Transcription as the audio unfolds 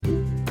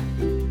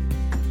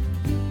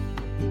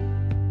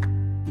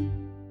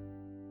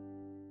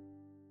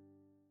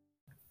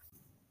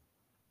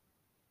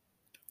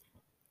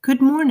Good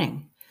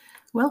morning.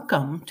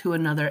 Welcome to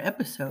another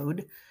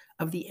episode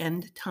of the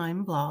End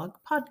Time Blog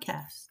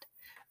podcast.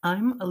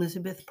 I'm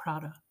Elizabeth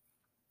Prada.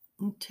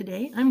 And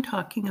today I'm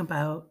talking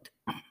about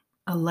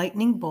a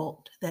lightning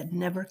bolt that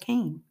never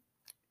came.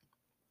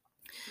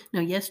 Now,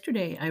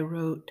 yesterday I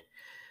wrote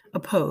a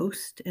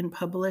post and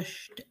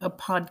published a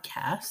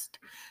podcast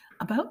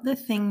about the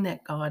thing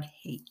that God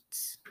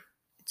hates.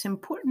 It's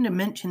important to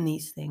mention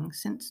these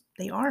things since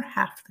they are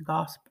half the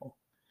gospel.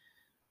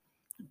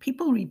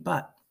 People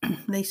rebut.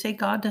 They say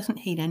God doesn't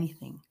hate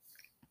anything.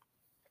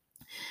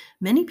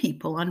 Many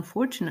people,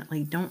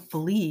 unfortunately, don't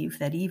believe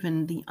that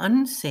even the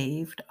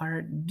unsaved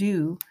are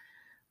due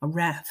a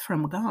wrath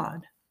from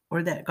God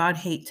or that God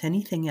hates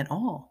anything at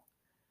all.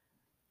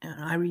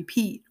 And I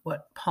repeat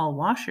what Paul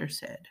Washer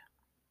said.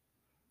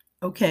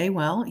 Okay,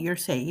 well, you're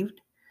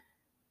saved.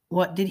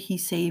 What did he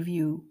save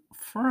you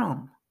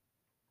from?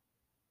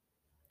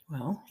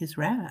 Well, his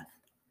wrath.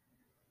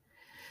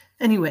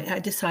 Anyway, I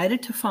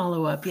decided to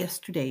follow up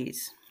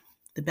yesterday's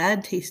The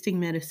Bad Tasting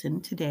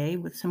Medicine today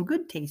with some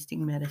good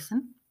tasting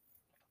medicine,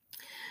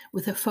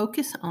 with a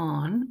focus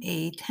on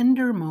a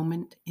tender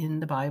moment in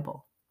the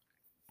Bible.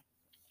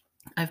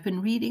 I've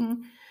been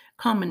reading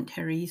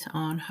commentaries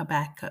on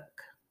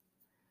Habakkuk.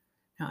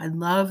 Now, I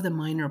love the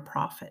minor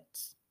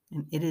prophets,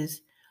 and it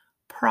is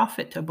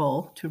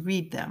profitable to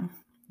read them.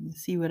 You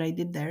see what I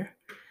did there?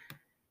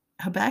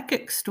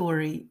 Habakkuk's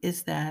story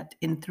is that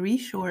in 3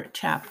 short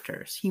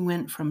chapters, he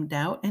went from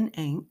doubt and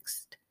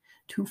angst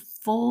to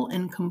full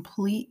and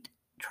complete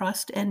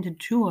trust and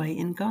joy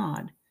in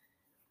God,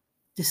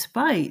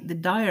 despite the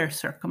dire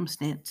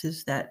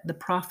circumstances that the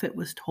prophet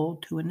was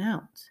told to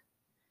announce.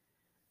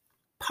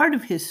 Part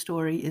of his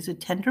story is a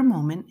tender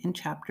moment in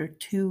chapter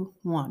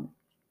 2:1.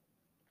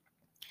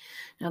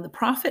 Now, the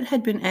prophet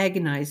had been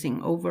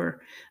agonizing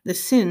over the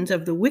sins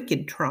of the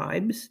wicked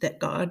tribes that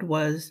God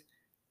was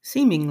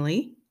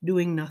seemingly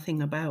doing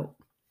nothing about.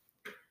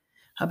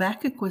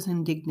 Habakkuk was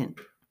indignant,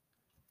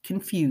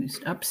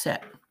 confused,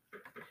 upset.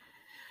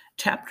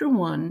 Chapter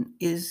 1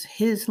 is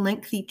his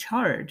lengthy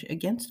charge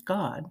against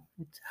God.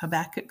 It's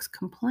Habakkuk's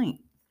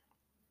complaint.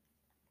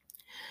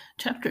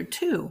 Chapter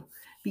 2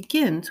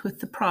 begins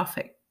with the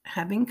prophet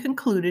having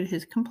concluded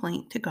his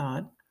complaint to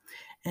God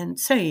and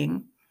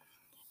saying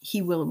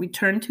he will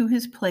return to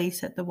his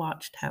place at the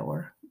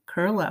watchtower,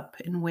 curl up,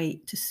 and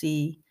wait to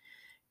see,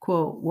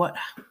 quote,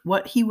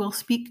 what he will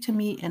speak to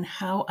me and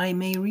how I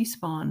may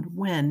respond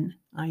when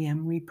I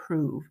am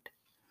reproved.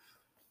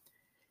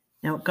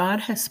 Now, God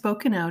has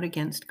spoken out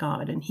against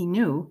God, and he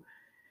knew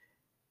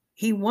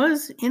he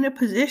was in a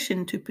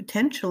position to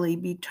potentially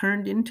be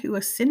turned into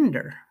a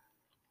cinder.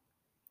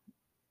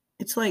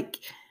 It's like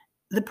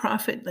the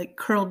prophet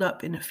curled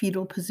up in a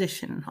fetal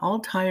position, all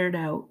tired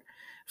out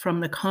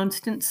from the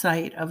constant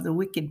sight of the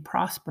wicked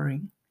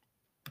prospering,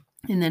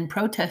 and then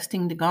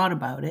protesting to God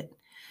about it,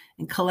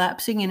 and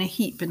collapsing in a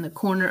heap in the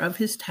corner of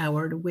his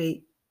tower to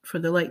wait for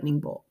the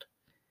lightning bolt.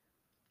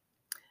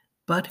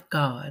 But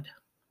God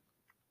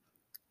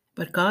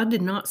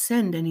did not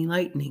send any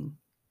lightning.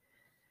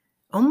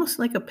 Almost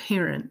like a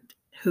parent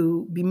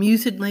who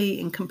bemusedly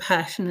and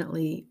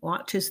compassionately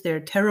watches their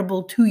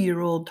terrible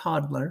 2-year-old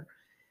toddler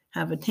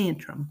have a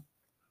tantrum,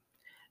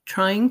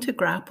 trying to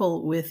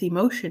grapple with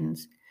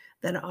emotions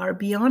that are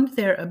beyond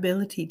their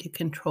ability to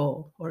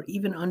control or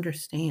even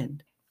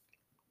understand.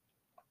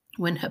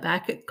 When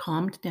Habakkuk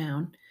calmed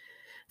down,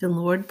 the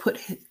Lord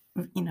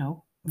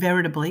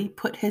veritably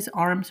put his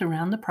arms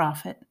around the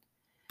prophet,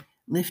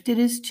 lifted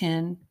his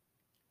chin,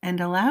 and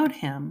allowed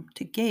him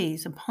to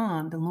gaze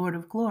upon the Lord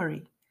of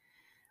glory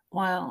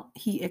while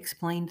he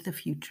explained the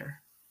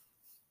future.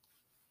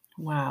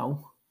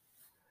 Wow.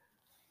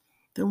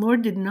 The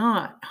Lord did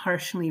not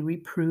harshly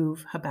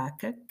reprove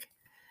Habakkuk.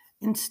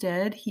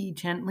 Instead, he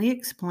gently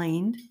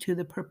explained to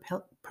the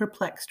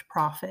perplexed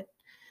prophet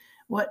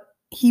what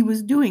he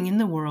was doing in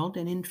the world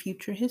and in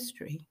future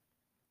history.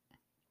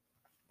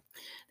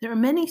 There are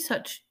many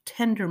such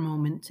tender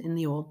moments in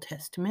the Old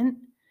Testament.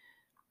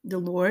 The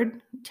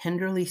Lord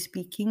tenderly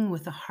speaking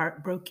with a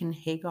heartbroken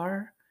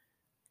Hagar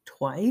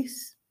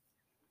twice.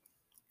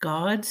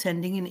 God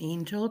sending an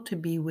angel to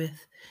be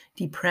with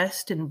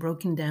depressed and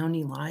broken down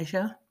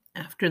Elijah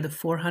after the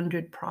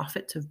 400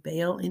 prophets of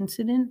Baal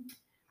incident.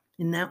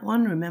 In that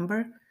one,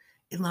 remember,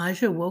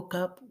 Elijah woke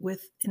up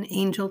with an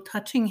angel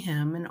touching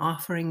him and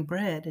offering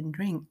bread and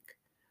drink.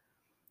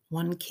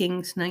 1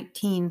 Kings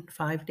 19,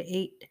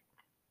 5-8.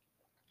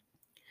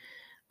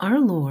 Our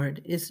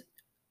Lord is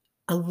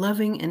a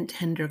loving and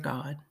tender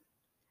God.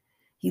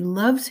 He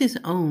loves his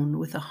own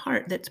with a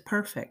heart that's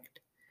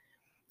perfect,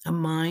 a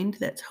mind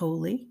that's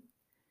holy,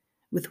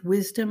 with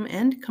wisdom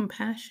and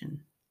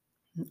compassion.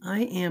 And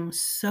I am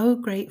so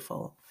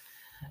grateful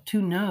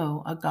to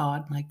know a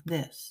God like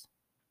this.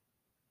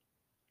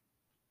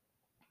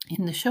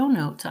 In the show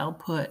notes, I'll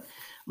put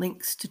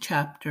links to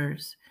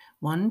chapters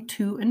 1,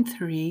 2, and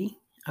 3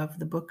 of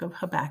the book of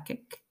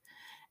Habakkuk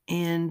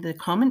and the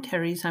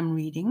commentaries I'm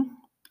reading,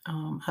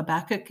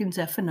 Habakkuk and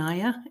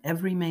Zephaniah,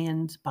 Every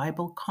Man's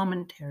Bible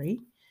Commentary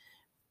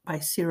by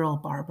Cyril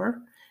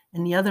Barber,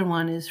 and the other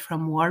one is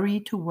From Worry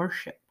to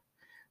Worship,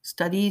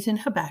 Studies in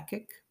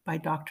Habakkuk by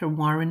Dr.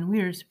 Warren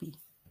Wiersbe.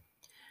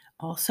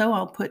 Also,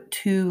 I'll put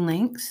 2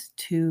 links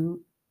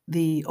to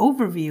the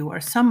overview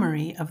or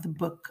summary of the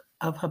book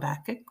of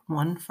Habakkuk,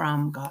 one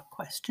from Got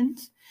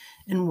Questions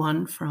and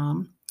one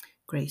from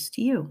Grace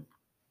to You.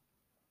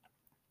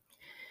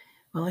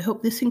 Well, I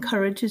hope this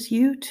encourages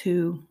you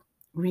to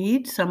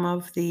read some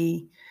of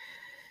the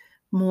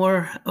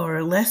more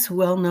or less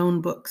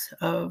well-known books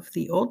of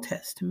the Old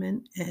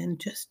Testament and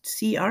just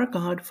see our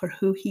God for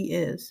who He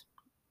is.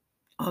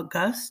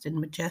 August and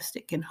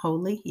majestic and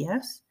holy,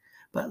 yes,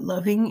 but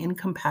loving and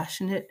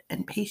compassionate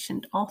and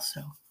patient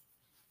also.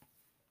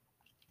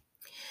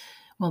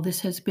 Well,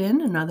 this has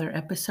been another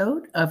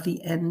episode of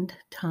the End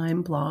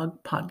Time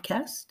Blog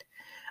podcast.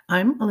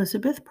 I'm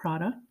Elizabeth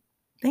Prata.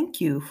 Thank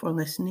you for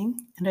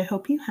listening, and I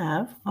hope you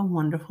have a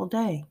wonderful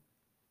day.